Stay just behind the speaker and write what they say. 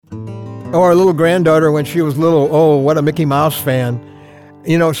Oh, our little granddaughter, when she was little, oh, what a Mickey Mouse fan.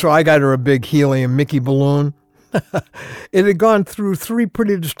 So I got her a big helium Mickey balloon. It had gone through 3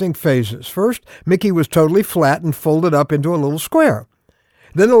 pretty distinct phases. First, Mickey was totally flat and folded up into a little square.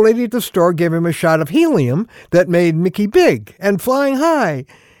 Then a lady at the store gave him a shot of helium that made Mickey big and flying high.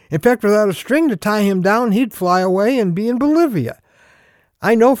 In fact, without a string to tie him down, he'd fly away and be in Bolivia.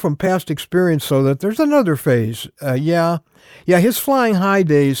 I know from past experience, though, that there's another phase. His flying high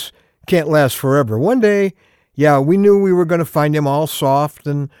days can't last forever. One day, we knew we were going to find him all soft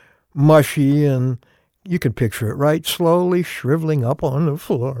and mushy, and you can picture it, right? Slowly shriveling up on the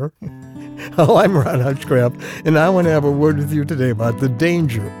floor. Oh, I'm Ron Hutchcraft, and I want to have a word with you today about the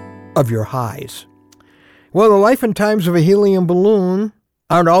danger of your highs. Well, the life and times of a helium balloon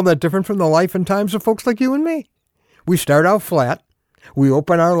aren't all that different from the life and times of folks like you and me. We start out flat. We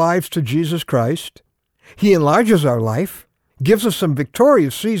open our lives to Jesus Christ. He enlarges our life, gives us some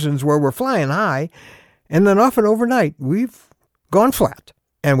victorious seasons where we're flying high, and then often overnight we've gone flat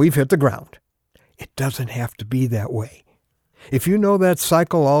and we've hit the ground. It doesn't have to be that way. If you know that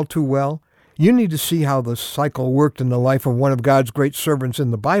cycle all too well, you need to see how the cycle worked in the life of one of God's great servants in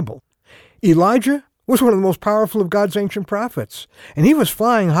the Bible. Elijah was one of the most powerful of God's ancient prophets, and he was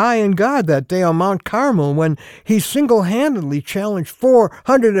flying high in God that day on Mount Carmel when he single-handedly challenged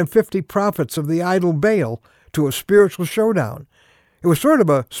 450 prophets of the idol Baal to a spiritual showdown. It was sort of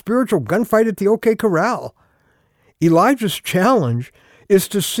a spiritual gunfight at the OK Corral. Elijah's challenge is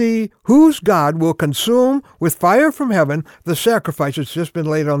to see whose God will consume with fire from heaven the sacrifice that's just been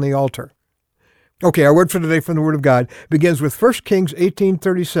laid on the altar. Okay, our word for today from the Word of God begins with 1 Kings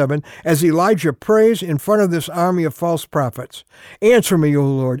 18:37 as Elijah prays in front of this army of false prophets. Answer me, O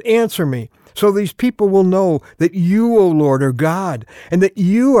Lord, answer me, so these people will know that you, O Lord, are God, and that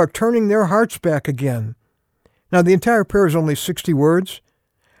you are turning their hearts back again. Now, the entire prayer is only 60 words,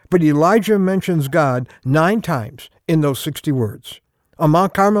 but Elijah mentions God 9 times in those 60 words. On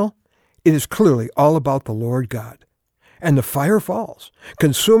Mount Carmel, it is clearly all about the Lord God. And the fire falls,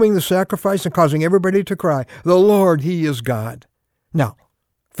 consuming the sacrifice and causing everybody to cry, "The Lord, He is God." Now,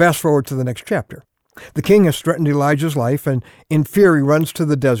 fast forward to the next chapter. The king has threatened Elijah's life, and in fear he runs to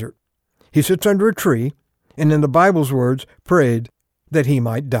the desert. He sits under a tree, and in the Bible's words, prayed that he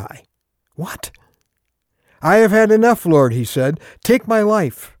might die. What? "I have had enough, Lord," he said. "Take my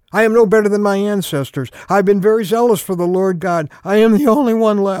life. I am no better than my ancestors. I've been very zealous for the Lord God. I am the only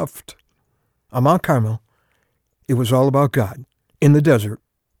one left." On Mount Carmel, it was all about God. In the desert,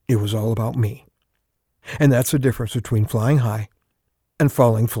 it was all about me. And that's the difference between flying high and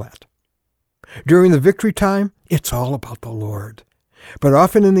falling flat. During the victory time, it's all about the Lord. But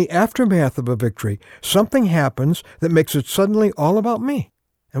often in the aftermath of a victory, something happens that makes it suddenly all about me,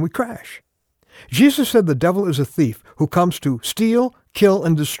 and we crash. Jesus said the devil is a thief who comes to steal, kill,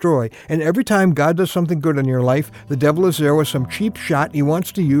 and destroy. And every time God does something good in your life, the devil is there with some cheap shot he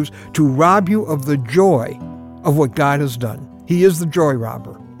wants to use to rob you of the joy of what God has done. He is the joy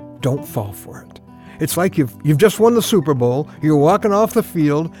robber. Don't fall for it. It's like you've just won the Super Bowl, you're walking off the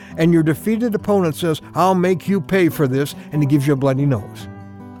field, and your defeated opponent says, "I'll make you pay for this," and he gives you a bloody nose.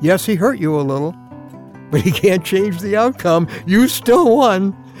 Yes, he hurt you a little, but he can't change the outcome. You still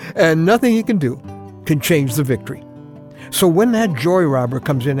won, and nothing he can do can change the victory. So when that joy robber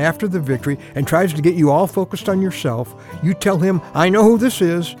comes in after the victory and tries to get you all focused on yourself, you tell him, "I know who this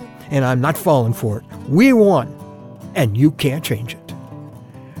is, and I'm not falling for it. We won, and you can't change it."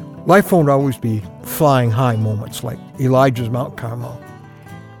 Life won't always be flying high moments like Elijah's Mount Carmel,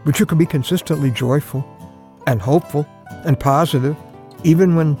 but you can be consistently joyful and hopeful and positive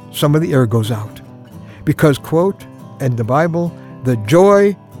even when some of the air goes out. Because, quote, in the Bible, "The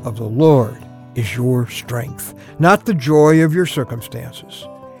joy of the Lord is your strength," not the joy of your circumstances.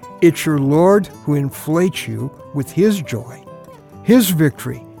 It's your Lord who inflates you with His joy, His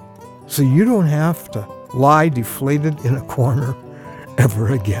victory, so you don't have to lie deflated in a corner ever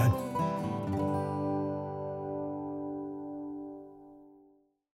again.